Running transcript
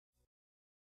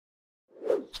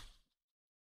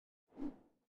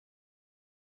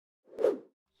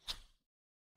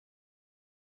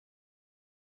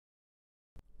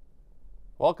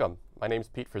Welcome. My name is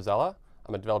Pete Frisella.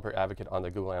 I'm a developer advocate on the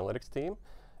Google Analytics team.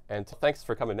 And thanks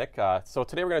for coming, Nick. So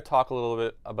today we're going to talk a little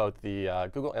bit about the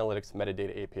Google Analytics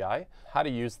Metadata API, how to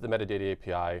use the Metadata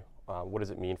API, what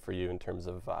does it mean for you in terms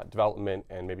of development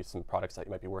and maybe some products that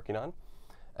you might be working on.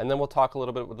 And then we'll talk a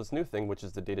little bit about this new thing, which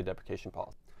is the data deprecation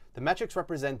policy. The metrics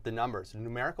represent the numbers, the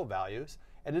numerical values,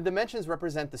 and the dimensions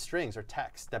represent the strings or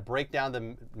text that break down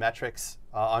the metrics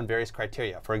on various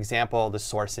criteria. For example, the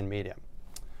source and medium.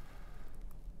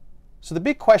 So the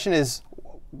big question is,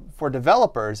 for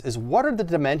developers, is what are the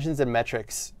dimensions and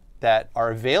metrics that are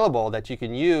available that you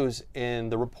can use in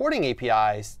the reporting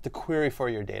APIs to query for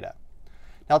your data?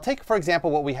 Now take, for example,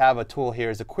 what we have a tool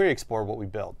here is a Query Explorer, what we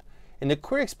build. In the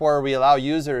Query Explorer, we allow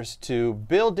users to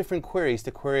build different queries to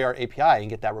query our API and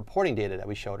get that reporting data that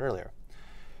we showed earlier.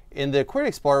 In the Query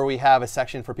Explorer, we have a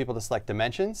section for people to select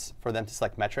dimensions, for them to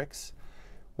select metrics.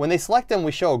 When they select them,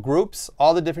 we show groups,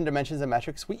 all the different dimensions and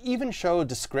metrics. We even show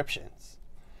descriptions.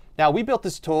 Now, we built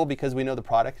this tool because we know the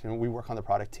product, and we work on the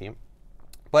product team.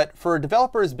 But for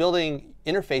developers building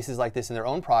interfaces like this in their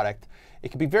own product, it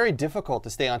can be very difficult to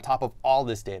stay on top of all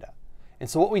this data. And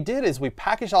so what we did is we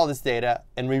packaged all this data,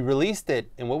 and we released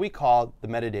it in what we call the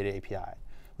Metadata API.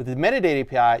 With the Metadata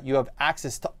API, you have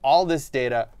access to all this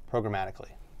data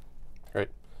programmatically. Great.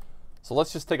 So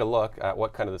let's just take a look at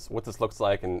what this looks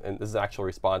like, and this is actual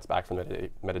response back from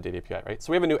the Metadata API, right?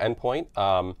 So we have a new endpoint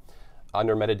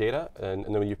under metadata, and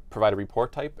then when you provide a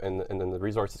report type, and then the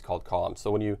resource is called column. So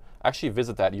when you actually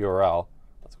visit that URL,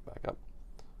 let's go back up,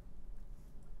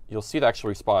 you'll see the actual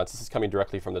response. This is coming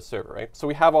directly from the server, right? So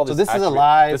we have all this. So this is a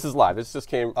live. This is live. This just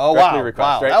came directly wow,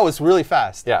 request, right? That was really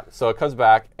fast. Yeah. So it comes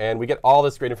back, and we get all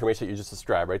this great information that you just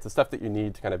described, right? It's the stuff that you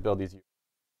need to kind of build these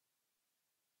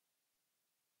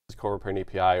core reporting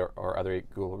API or other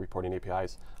Google reporting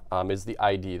APIs is the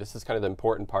ID. This is kind of the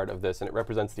important part of this, and it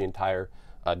represents the entire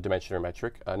dimension or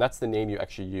metric. And that's the name you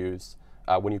actually use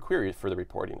when you query for the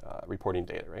reporting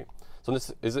data, right? So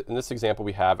in this example,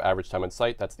 we have average time on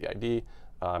site. That's the ID,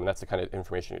 and that's the kind of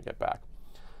information you get back.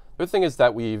 The other thing is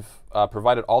that we've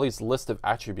provided all these list of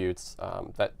attributes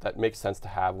that make sense to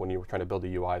have when you're trying to build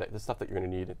a UI, the stuff that you're going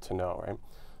to need to know, right?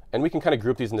 And we can kind of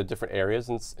group these into different areas.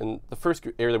 And the first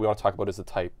area that we want to talk about is the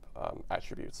type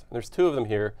attributes. And there's two of them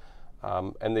here.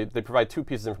 And they provide two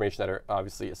pieces of information that are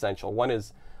obviously essential. One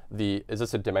is is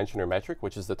this a dimension or metric,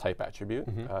 which is the type attribute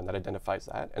that identifies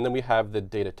that. And then we have the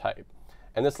data type.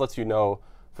 And this lets you know,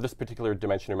 for this particular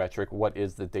dimension or metric, what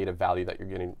is the data value that you're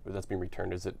getting that's being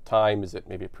returned? Is it time? Is it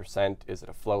maybe a percent? Is it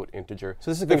a float, integer?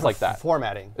 So this is things good like for that.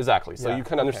 Formatting. Exactly. So you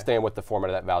can understand what the format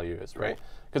of that value is, right?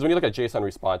 Because when you look at JSON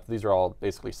response, these are all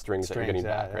basically strings that you're getting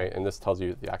back, right? And this tells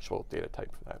you the actual data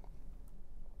type for that.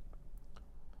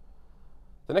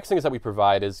 The next thing is that we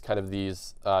provide is kind of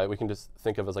these, we can just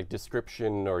think of as like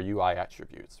description or UI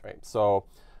attributes, right? So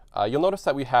you'll notice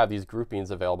that we have these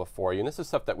groupings available for you. And this is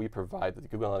stuff that we provide, that the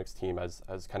Google Analytics team has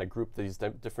kind of grouped these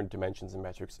different dimensions and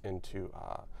metrics into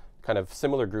kind of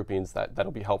similar groupings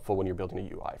that'll be helpful when you're building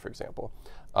a UI, for example.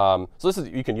 So this is,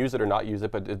 you can use it or not use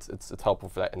it, but it's helpful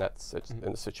for that in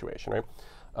the situation,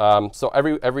 right? So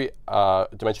every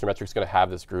dimension or metric is going to have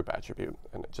this group attribute,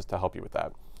 and just to help you with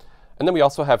that. And then we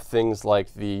also have things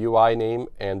like the UI name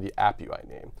and the app UI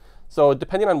name. So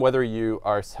depending on whether you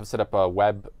have set up a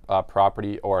web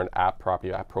property or an app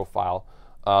property, app profile,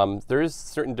 there is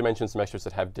certain dimensions and metrics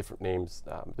that have different names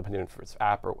depending on if it's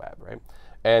app or web, right?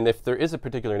 And if there is a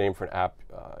particular name for an app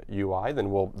UI, then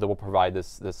we'll provide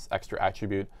this extra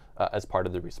attribute as part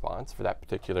of the response for that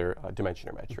particular dimension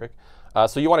or metric.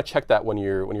 So you want to check that when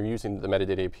you're using the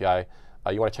metadata API.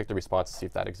 You want to check the response to see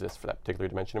if that exists for that particular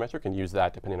dimension or metric, and use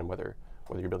that depending on whether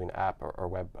you're building an app or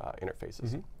web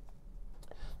interfaces.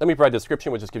 Then we provide a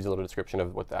description, which just gives you a little description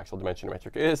of what the actual dimension or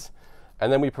metric is.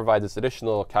 And then we provide this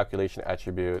additional calculation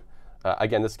attribute.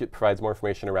 Again, this provides more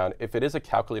information around if it is a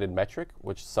calculated metric,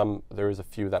 which there is a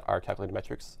few that are calculated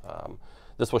metrics.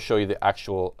 This will show you the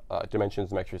actual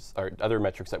dimensions, metrics, or other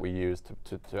metrics that we use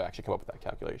to actually come up with that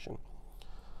calculation.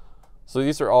 So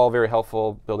these are all very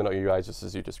helpful, building out your UIs just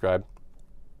as you described.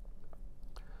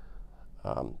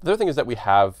 The other thing is that we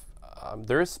have,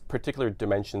 there is particular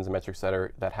dimensions and metrics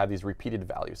that have these repeated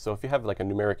values. So if you have like a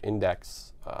numeric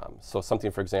index, so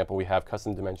something, for example, we have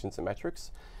custom dimensions and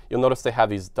metrics, you'll notice they have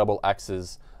these double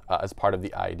X's as part of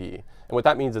the ID. And what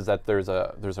that means is that there's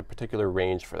a particular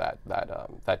range for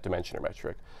that dimension or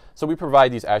metric. So we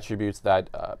provide these attributes that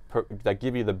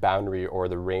give you the boundary or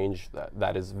the range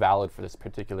that is valid for this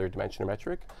particular dimension or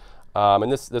metric.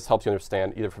 And this helps you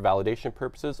understand either for validation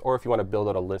purposes or if you want to build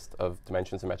out a list of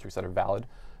dimensions and metrics that are valid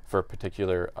for a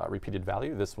particular repeated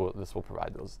value. This will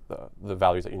provide the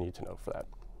values that you need to know for that.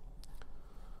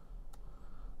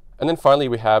 And then finally,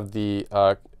 we have the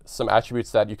some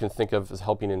attributes that you can think of as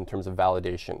helping in terms of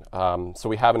validation. So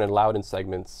we have an allowed in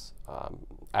segments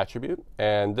attribute,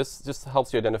 and this just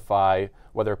helps you identify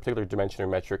whether a particular dimension or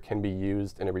metric can be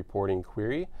used in a reporting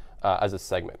query as a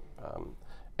segment.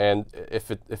 And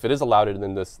if it is allowed,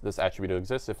 then this attribute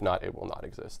exists. If not, it will not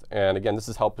exist. And again, this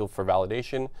is helpful for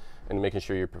validation and making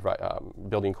sure you're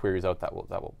building queries out that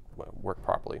will work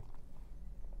properly.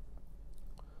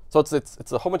 So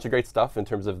it's a whole bunch of great stuff in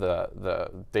terms of the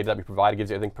data that we provide. It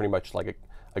gives you, I think, pretty much like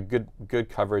a good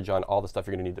coverage on all the stuff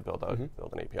you're going to need to build out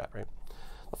build an API, right?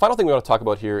 The final thing we want to talk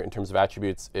about here in terms of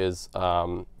attributes is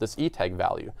this e-tag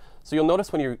value. So you'll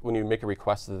notice when you make a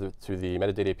request to the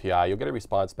metadata API, you'll get a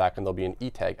response back, and there'll be an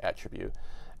e-tag attribute.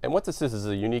 And what this is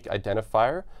a unique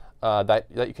identifier that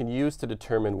you can use to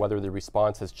determine whether the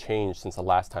response has changed since the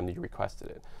last time that you requested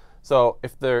it. So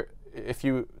if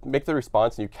you make the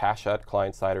response and you cache that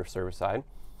client side or server side,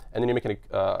 and then you make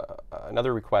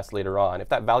another request later on, if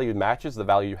that value matches the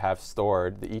value you have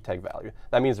stored, the e-tag value,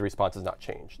 that means the response has not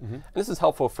changed. And this is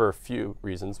helpful for a few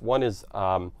reasons. One is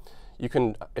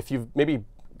if you've maybe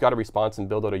got a response and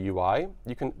build out a UI,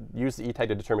 you can use the e-tag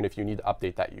to determine if you need to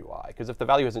update that UI. Because if the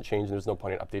value hasn't changed, there's no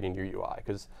point in updating your UI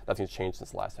because nothing's changed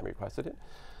since the last time you requested it.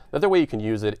 The other way you can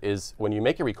use it is when you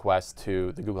make a request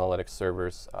to the Google Analytics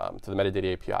servers, to the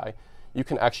metadata API, you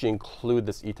can actually include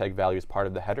this e-tag value as part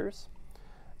of the headers.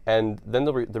 And then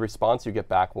the response you get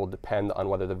back will depend on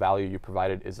whether the value you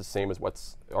provided is the same as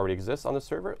what's already exists on the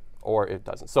server or it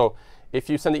doesn't. So if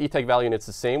you send the e-tag value and it's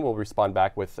the same, we'll respond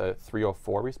back with a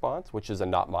 304 response, which is a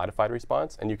not modified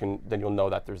response. And then you'll know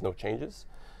that there's no changes.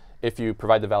 If you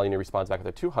provide the value and it responds back with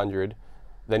a 200,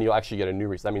 then you'll actually get a new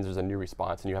response. That means there's a new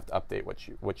response, and you have to update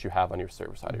what you have on your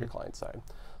server side or your client side.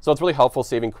 So it's really helpful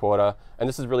saving quota. And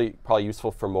this is really probably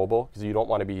useful for mobile because you don't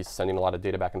want to be sending a lot of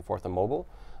data back and forth on mobile.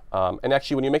 And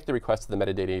actually, when you make the request to the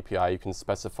metadata API, you can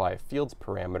specify a fields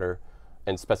parameter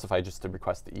and specify just to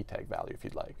request the e-tag value if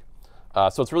you'd like.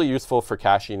 So it's really useful for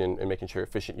caching and making sure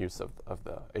efficient use of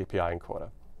the API and quota.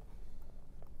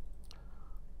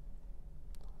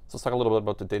 So let's talk a little bit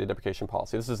about the data deprecation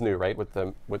policy. This is new, right?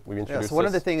 We've introduced so one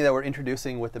of the things that we're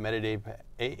introducing with the metadata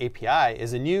API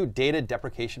is a new data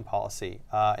deprecation policy.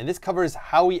 And this covers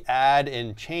how we add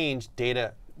and change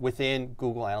data within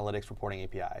Google Analytics reporting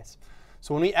APIs.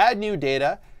 So when we add new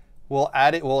data, we'll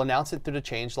announce it through the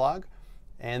changelog,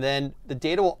 and then the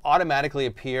data will automatically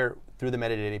appear through the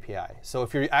metadata API. So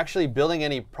if you're actually building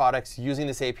any products using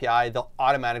this API, they'll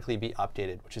automatically be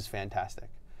updated, which is fantastic.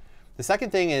 The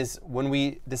second thing is when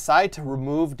we decide to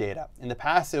remove data. In the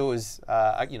past, it was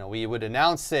we would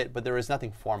announce it, but there was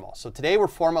nothing formal. So today we're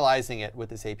formalizing it with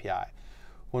this API.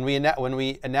 When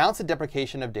we announce a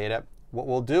deprecation of data, what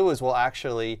we'll do is we'll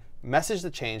actually message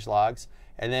the changelogs,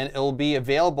 and then it'll be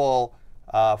available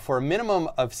for a minimum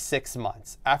of 6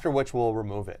 months, after which we'll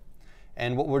remove it.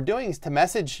 And what we're doing is to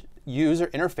message user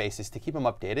interfaces to keep them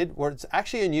updated, where it's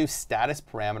actually a new status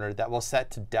parameter that we'll set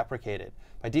to deprecated.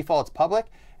 By default, it's public.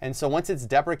 And so once it's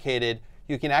deprecated,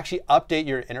 you can actually update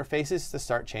your interfaces to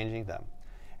start changing them.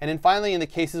 And then finally, in the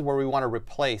cases where we want to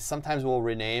replace, sometimes we'll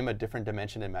rename a different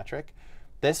dimension and metric.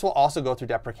 This will also go through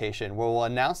deprecation, where we'll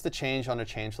announce the change on a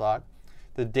changelog.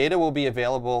 The data will be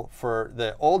available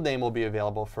the old name will be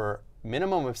available for a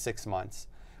minimum of 6 months.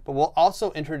 But we'll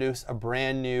also introduce a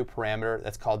brand new parameter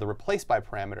that's called the replace by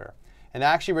parameter. And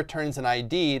that actually returns an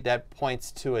ID that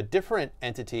points to a different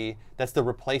entity that's the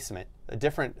replacement, a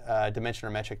different dimension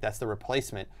or metric that's the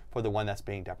replacement for the one that's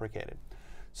being deprecated.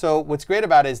 So what's great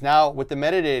about it is now with the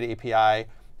metadata API,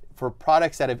 for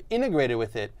products that have integrated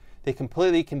with it, they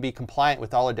completely can be compliant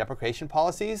with all our deprecation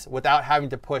policies without having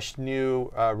to push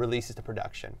new releases to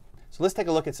production. So let's take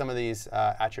a look at some of these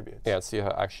attributes. Yeah, see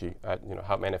how actually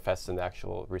how it manifests in the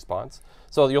actual response.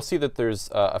 So you'll see that there's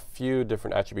a few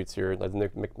different attributes here, like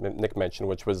Nick mentioned,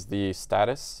 which was the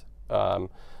status.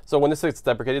 So when this gets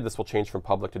deprecated, this will change from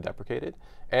public to deprecated.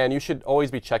 And you should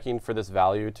always be checking for this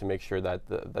value to make sure that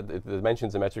the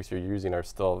dimensions and metrics you're using are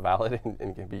still valid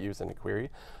and can be used in a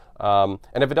query. And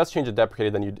if it does change to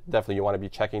deprecated, then you want to be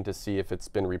checking to see if it's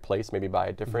been replaced maybe by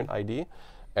a different ID.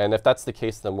 And if that's the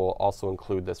case, then we'll also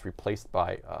include this replaced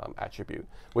by attribute,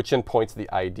 which then points to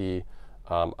the ID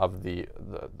of the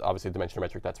obviously dimension or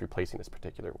metric that's replacing this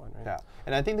particular one. Right? Yeah,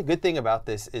 and I think the good thing about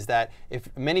this is that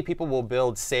if many people will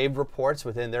build saved reports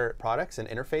within their products and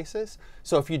interfaces.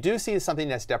 So if you do see something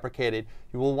that's deprecated,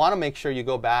 you will want to make sure you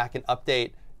go back and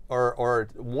update or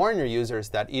warn your users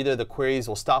that either the queries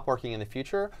will stop working in the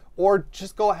future, or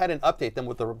just go ahead and update them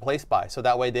with the replace by, so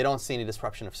that way they don't see any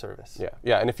disruption of service. Yeah,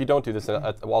 yeah. And if you don't do this,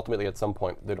 ultimately at some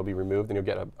point it'll be removed, and you'll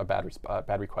get a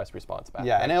bad request response back.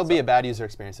 Yeah, and it'll be a bad user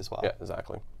experience as well. Yeah,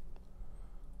 exactly.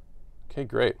 Okay,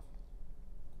 great.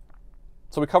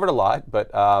 So we covered a lot, but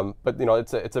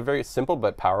it's a very simple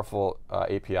but powerful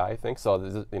API, I think. So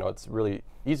this is, it's really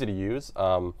easy to use.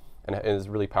 And is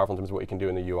really powerful in terms of what you can do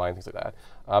in the UI and things like that.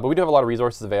 But we do have a lot of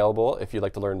resources available if you'd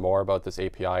like to learn more about this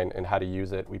API and how to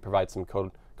use it. We provide some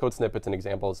code snippets and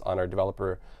examples on our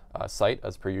developer site,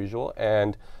 as per usual.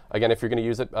 And again, if you're going to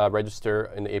use it,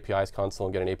 register in the APIs console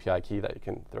and get an API key that you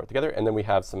can throw together. And then we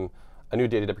have a new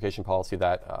data deprecation policy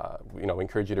that we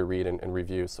encourage you to read and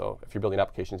review. So if you're building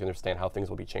applications, you understand how things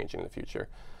will be changing in the future.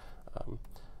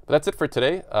 But that's it for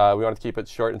today. We wanted to keep it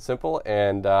short and simple,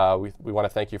 and we want to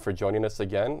thank you for joining us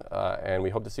again, and we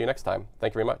hope to see you next time.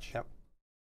 Thank you very much. Yep.